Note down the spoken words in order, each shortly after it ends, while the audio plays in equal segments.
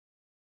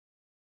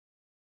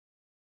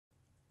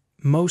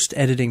Most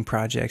editing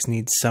projects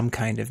need some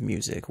kind of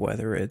music,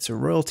 whether it's a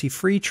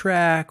royalty-free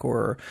track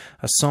or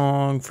a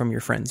song from your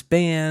friend's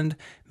band.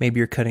 Maybe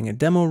you're cutting a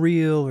demo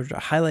reel or a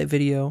highlight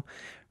video.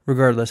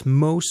 Regardless,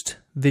 most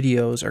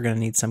videos are going to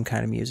need some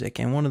kind of music.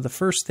 And one of the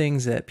first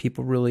things that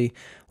people really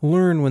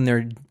learn when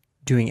they're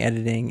doing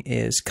editing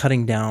is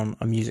cutting down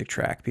a music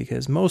track,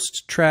 because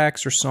most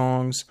tracks or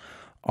songs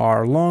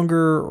are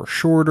longer or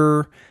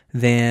shorter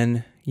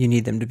than you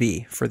need them to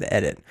be for the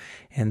edit.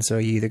 And so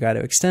you either got to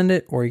extend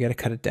it or you got to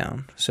cut it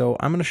down. So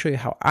I'm going to show you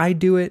how I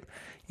do it.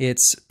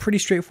 It's a pretty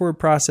straightforward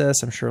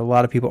process. I'm sure a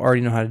lot of people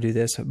already know how to do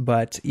this,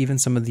 but even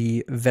some of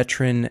the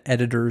veteran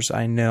editors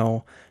I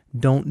know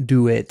don't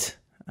do it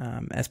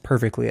as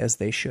perfectly as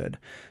they should.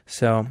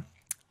 So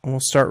we'll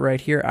start right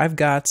here. I've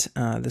got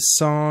this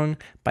song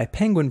by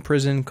Penguin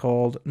Prison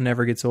called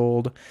Never Gets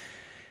Old.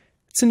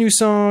 It's a new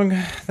song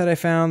that I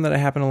found that I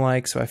happen to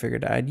like, so I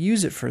figured I'd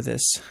use it for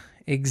this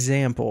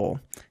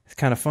example. It's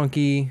kind of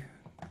funky,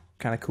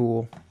 kind of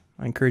cool.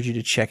 I encourage you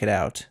to check it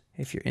out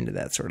if you're into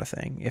that sort of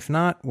thing. If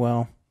not,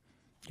 well,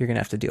 you're going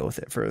to have to deal with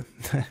it for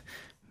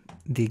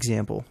the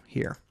example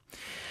here.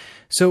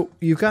 So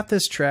you've got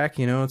this track,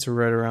 it's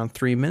right around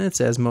 3 minutes,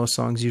 as most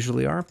songs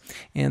usually are.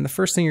 And the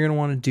first thing you're going to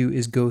want to do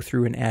is go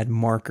through and add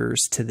markers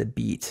to the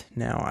beat.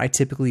 Now, I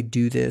typically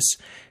do this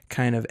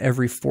kind of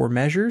every 4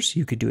 measures.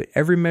 You could do it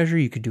every measure.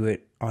 You could do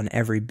it on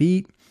every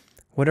beat,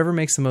 whatever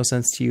makes the most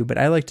sense to you. But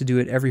I like to do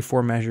it every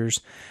 4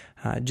 measures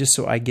just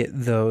so I get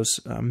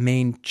those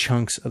main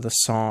chunks of the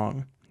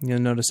song. You'll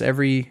notice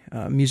every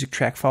music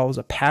track follows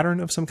a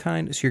pattern of some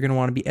kind, so you're going to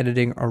want to be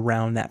editing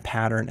around that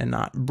pattern and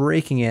not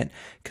breaking it,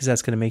 because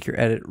that's going to make your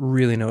edit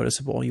really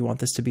noticeable. You want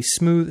this to be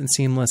smooth and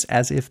seamless,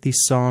 as if the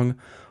song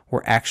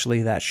were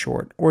actually that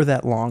short or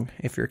that long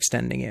if you're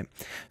extending it.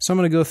 So I'm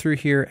going to go through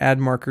here, add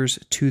markers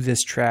to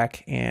this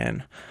track,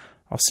 and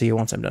I'll see you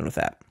once I'm done with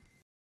that.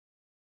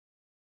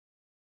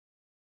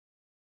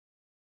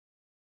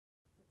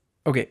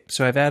 Okay,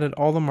 so I've added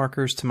all the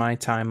markers to my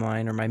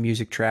timeline or my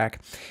music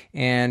track,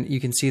 and you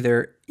can see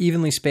they're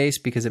evenly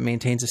spaced because it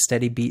maintains a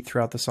steady beat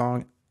throughout the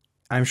song.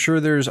 I'm sure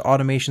there's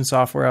automation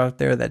software out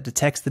there that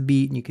detects the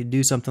beat, and you could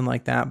do something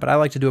like that, but I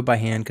like to do it by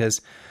hand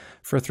because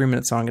for a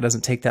 3-minute song, it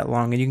doesn't take that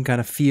long, and you can kind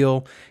of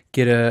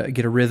get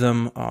a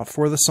rhythm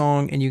for the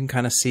song, and you can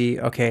kind of see,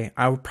 okay,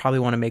 I would probably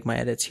want to make my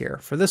edits here.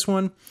 For this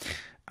one,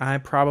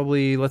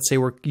 let's say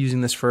we're using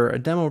this for a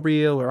demo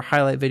reel or a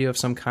highlight video of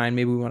some kind.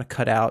 Maybe we want to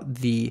cut out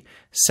the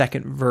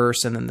second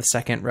verse and then the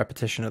second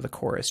repetition of the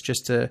chorus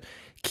just to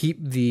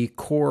keep the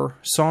core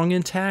song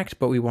intact,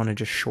 but we want to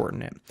just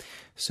shorten it.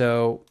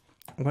 So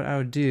what I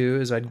would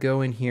do is I'd go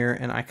in here,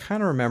 and I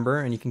kind of remember,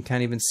 and you can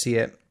kind of even see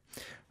it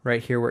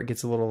right here where it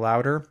gets a little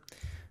louder.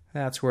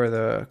 That's where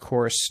the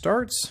chorus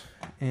starts,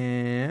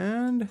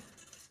 and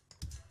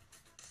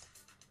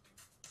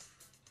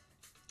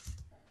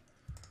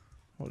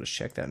we'll just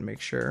check that and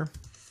make sure.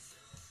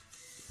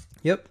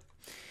 Yep.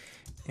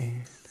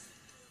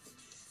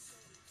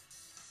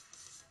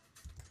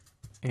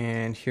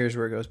 And here's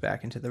where it goes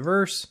back into the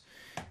verse.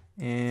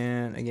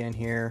 And again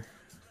here,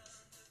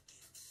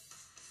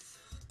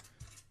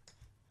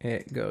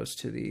 it goes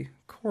to the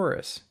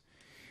chorus.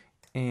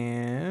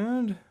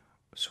 And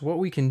so what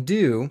we can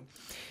do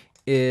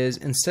is,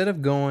 instead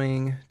of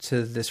going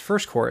to this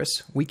first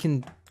chorus, we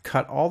can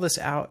cut all this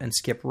out and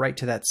skip right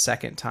to that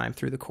second time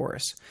through the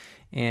chorus.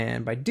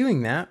 And by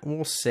doing that,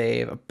 we'll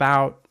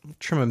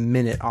trim a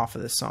minute off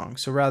of this song.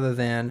 So rather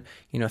than,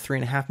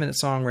 3.5 minute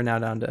song, we're now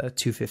down to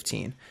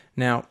 2:15.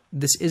 Now,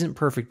 this isn't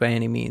perfect by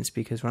any means,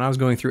 because when I was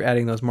going through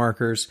adding those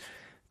markers,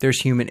 there's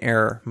human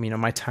error.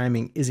 My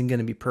timing isn't going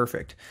to be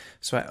perfect.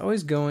 So I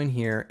always go in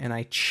here and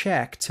I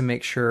check to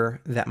make sure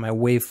that my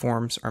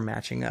waveforms are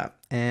matching up.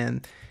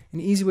 And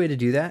an easy way to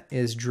do that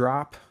is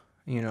drop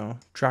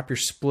your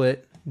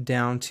split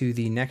down to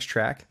the next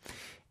track,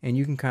 and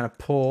you can kind of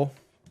pull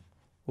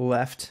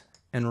left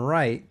and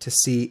right to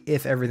see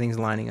if everything's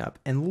lining up.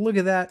 And look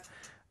at that,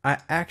 I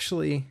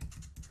actually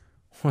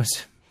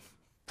was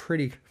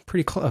pretty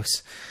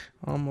close,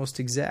 almost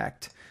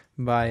exact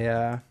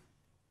by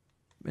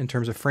in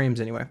terms of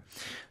frames anyway.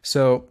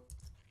 So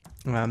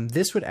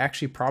this would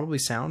actually probably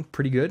sound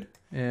pretty good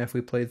if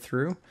we played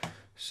through.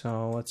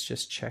 So let's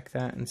just check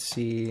that and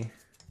see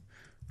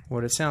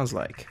what it sounds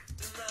like.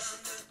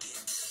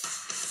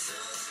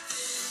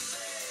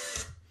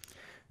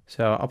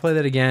 So I'll play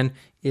that again.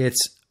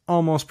 It's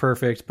almost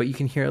perfect, but you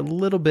can hear a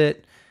little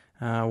bit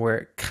where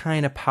it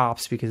kind of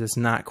pops because it's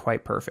not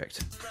quite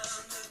perfect.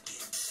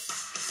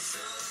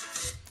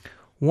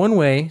 One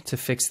way to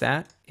fix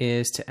that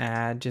is to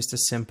add just a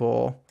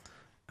simple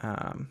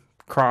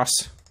cross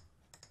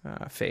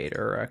fade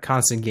or a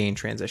constant gain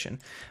transition.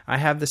 I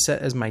have this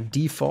set as my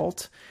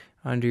default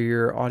under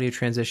your audio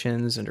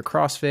transitions under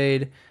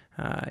crossfade.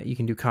 You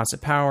can do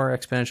constant power,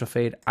 exponential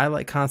fade. I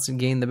like constant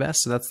gain the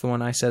best, so that's the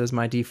one I set as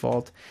my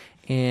default.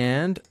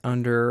 And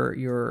under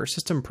your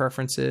system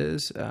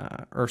preferences,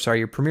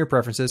 your Premiere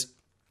preferences,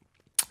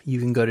 you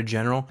can go to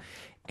general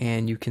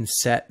and you can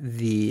set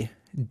the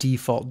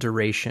default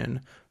duration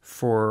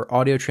for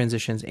audio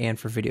transitions and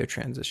for video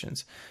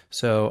transitions.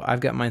 So I've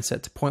got mine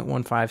set to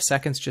 0.15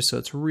 seconds just so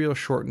it's real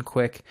short and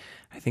quick.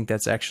 I think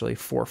that's actually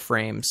 4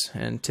 frames,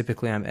 and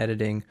typically I'm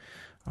editing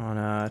on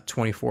a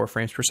 24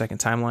 frames per second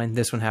timeline.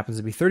 This one happens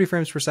to be 30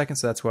 frames per second,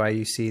 so that's why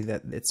you see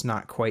that it's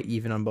not quite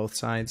even on both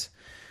sides.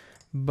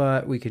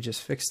 But we could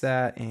just fix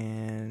that,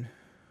 and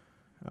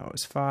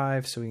it's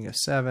 5, so we can go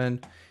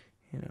 7,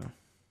 you know,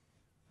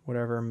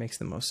 whatever makes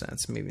the most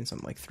sense. Maybe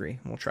something like 3.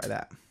 We'll try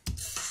that.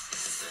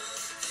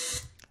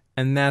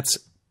 And that's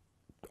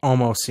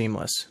almost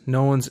seamless.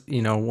 No one's,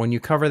 you know, when you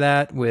cover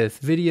that with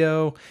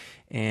video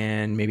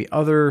and maybe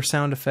other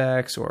sound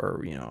effects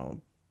or, you know,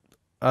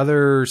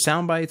 other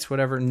sound bites,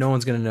 whatever, no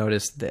one's going to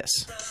notice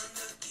this.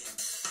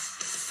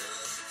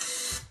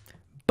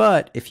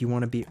 But if you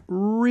want to be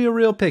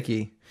real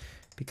picky,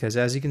 because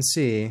as you can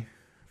see,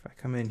 if I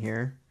come in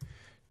here,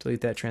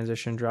 delete that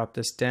transition, drop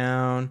this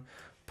down,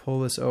 pull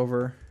this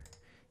over,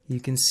 you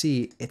can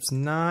see it's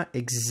not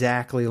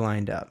exactly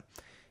lined up.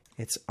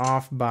 It's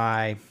off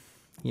by,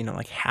 you know,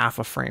 like half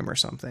a frame or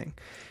something.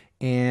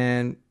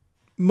 And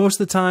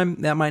most of the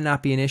time that might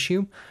not be an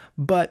issue,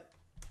 but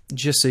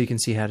just so you can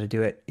see how to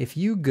do it, if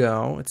you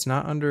go, it's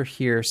not under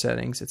here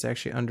settings, it's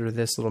actually under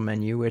this little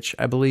menu, which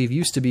I believe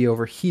used to be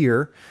over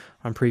here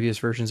on previous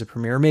versions of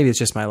Premiere. Maybe it's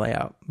just my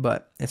layout,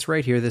 but it's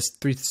right here, this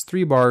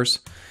three bars.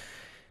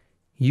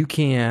 You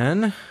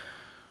can,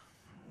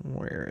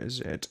 where is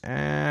it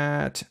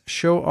at?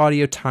 Show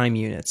audio time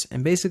units.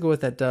 And basically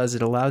what that does,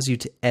 it allows you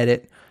to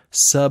edit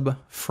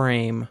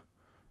sub-frame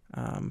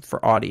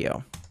for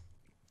audio.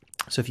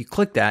 So if you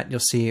click that, you'll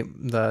see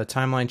the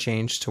timeline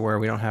change to where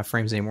we don't have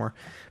frames anymore.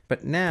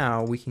 But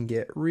now we can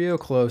get real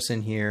close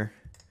in here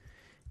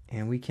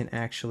and we can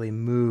actually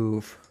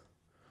move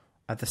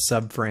at the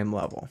subframe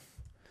level.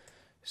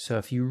 So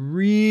if you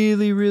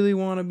really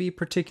want to be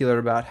particular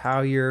about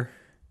how you're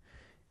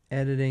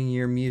editing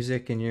your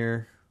music and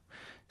your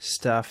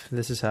stuff,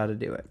 this is how to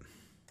do it.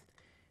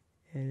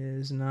 It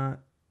is not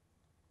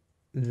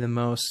the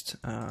most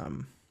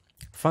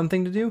fun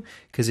thing to do,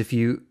 because if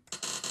you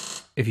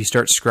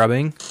start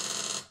scrubbing,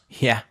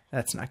 yeah,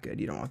 that's not good.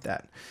 You don't want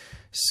that.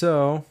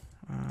 So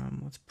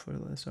let's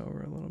put this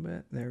over a little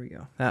bit. There we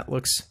go. That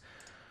looks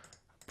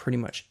pretty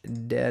much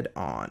dead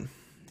on.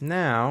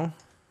 Now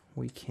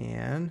we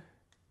can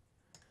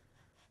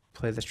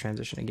play this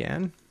transition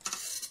again,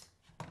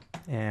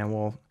 and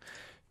we'll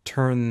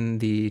turn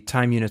the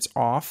time units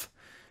off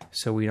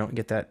so we don't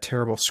get that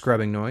terrible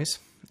scrubbing noise,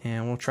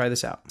 and we'll try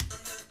this out.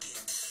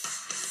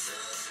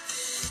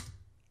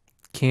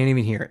 Can't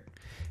even hear it.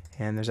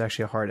 And there's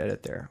actually a hard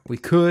edit there. We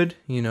could,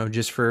 you know,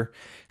 just for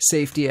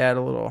safety, add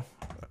a little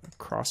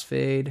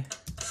crossfade.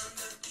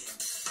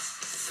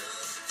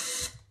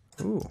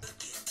 Ooh.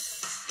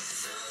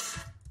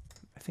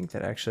 I think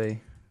that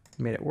actually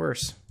made it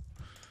worse.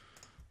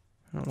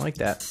 I don't like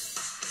that.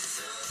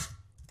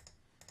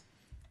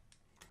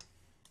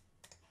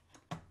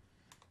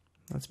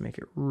 Let's make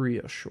it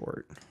real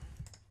short.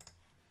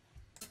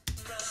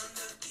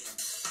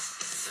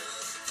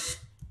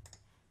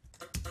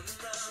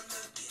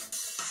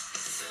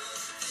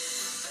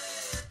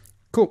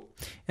 Cool.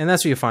 And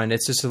that's what you find.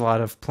 It's just a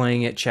lot of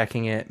playing it,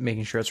 checking it,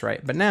 making sure it's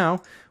right. But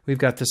now we've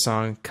got the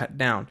song cut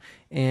down.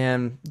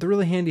 And the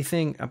really handy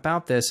thing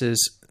about this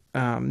is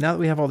now that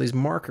we have all these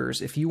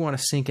markers, if you want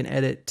to sync and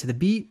edit to the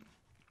beat,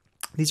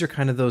 these are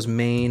kind of those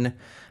main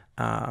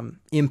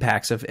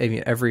impacts of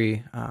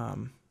every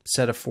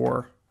set of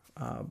 4.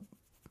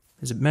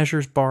 Is it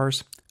measures,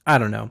 bars? I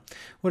don't know.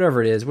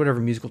 Whatever it is, whatever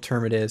musical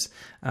term it is.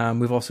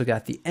 We've also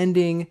got the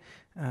ending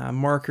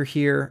marker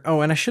here.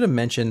 Oh, and I should have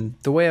mentioned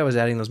the way I was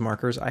adding those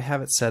markers. I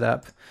have it set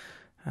up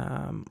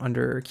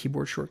under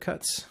keyboard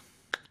shortcuts.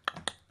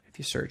 If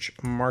you search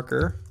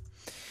marker,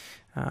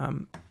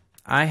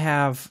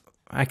 I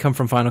come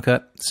from Final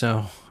Cut,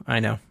 so I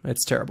know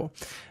it's terrible.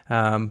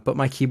 But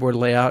my keyboard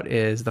layout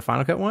is the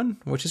Final Cut one,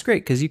 which is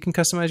great because you can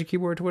customize your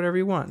keyboard to whatever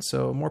you want.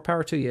 So more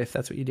power to you if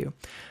that's what you do.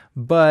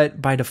 But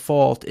by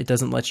default, it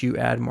doesn't let you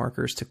add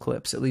markers to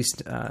clips, at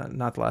least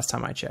not the last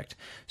time I checked.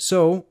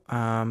 So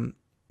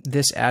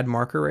this add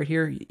marker right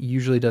here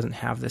usually doesn't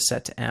have this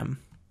set to M.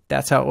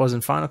 That's how it was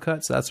in Final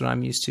Cut, so that's what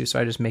I'm used to. So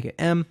I just make it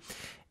M,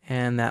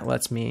 and that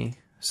lets me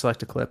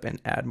select a clip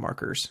and add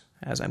markers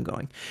as I'm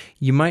going.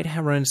 You might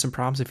run into some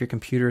problems if your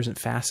computer isn't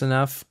fast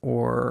enough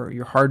or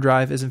your hard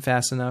drive isn't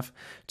fast enough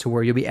to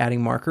where you'll be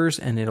adding markers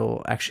and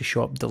it'll actually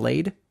show up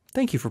delayed.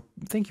 Thank you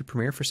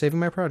Premiere for saving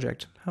my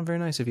project. How very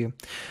nice of you.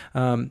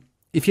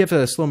 If you have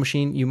a slow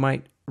machine, you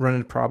might run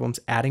into problems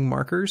adding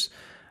markers.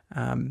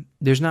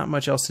 There's not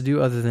much else to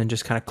do other than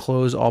just kind of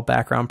close all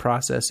background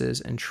processes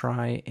and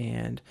try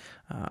and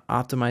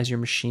optimize your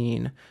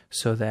machine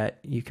so that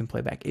you can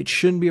play back. It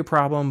shouldn't be a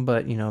problem,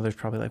 but you know, there's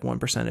probably like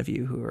 1% of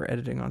you who are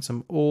editing on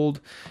some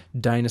old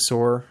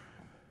dinosaur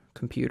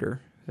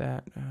computer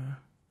that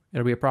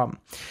it'll be a problem.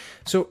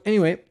 So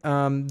anyway,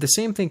 the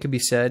same thing could be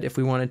said if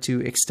we wanted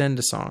to extend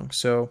a song.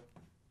 So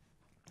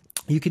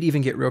you could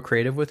even get real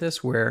creative with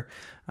this, where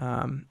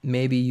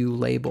maybe you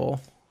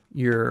label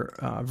your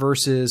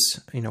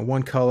verses, you know,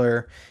 one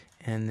color,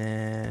 and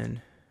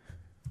then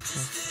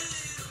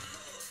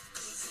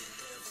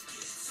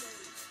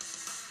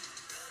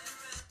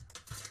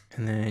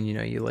And then,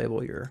 you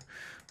label your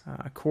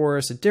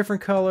chorus a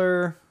different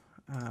color.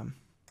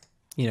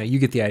 You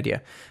get the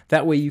idea.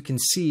 That way you can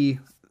see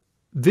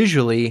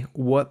visually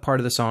what part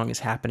of the song is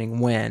happening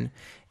when,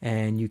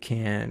 and you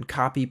can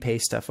copy,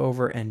 paste stuff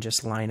over, and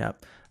just line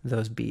up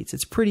those beats.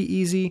 It's pretty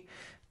easy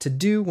to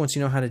do once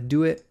you know how to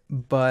do it,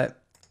 but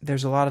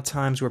there's a lot of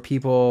times where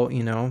people,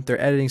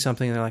 they're editing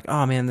something and they're like,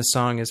 oh man, this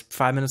song is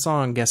 5 minutes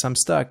long. Guess I'm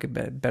stuck.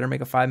 Better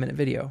make a 5-minute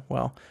video.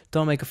 Well,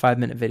 don't make a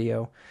 5-minute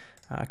video.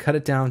 Cut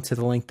it down to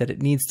the length that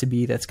it needs to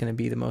be. That's going to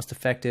be the most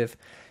effective.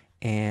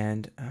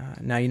 And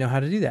now you know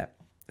how to do that.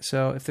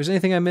 So if there's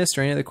anything I missed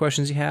or any other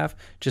questions you have,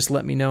 just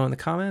let me know in the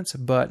comments.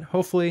 But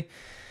hopefully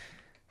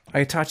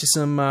I taught you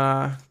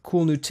some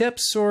cool new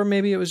tips, or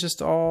maybe it was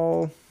just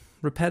all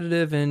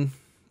repetitive and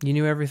you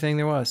knew everything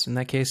there was. In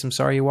that case, I'm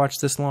sorry you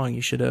watched this long.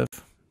 You should have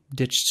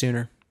ditched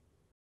sooner.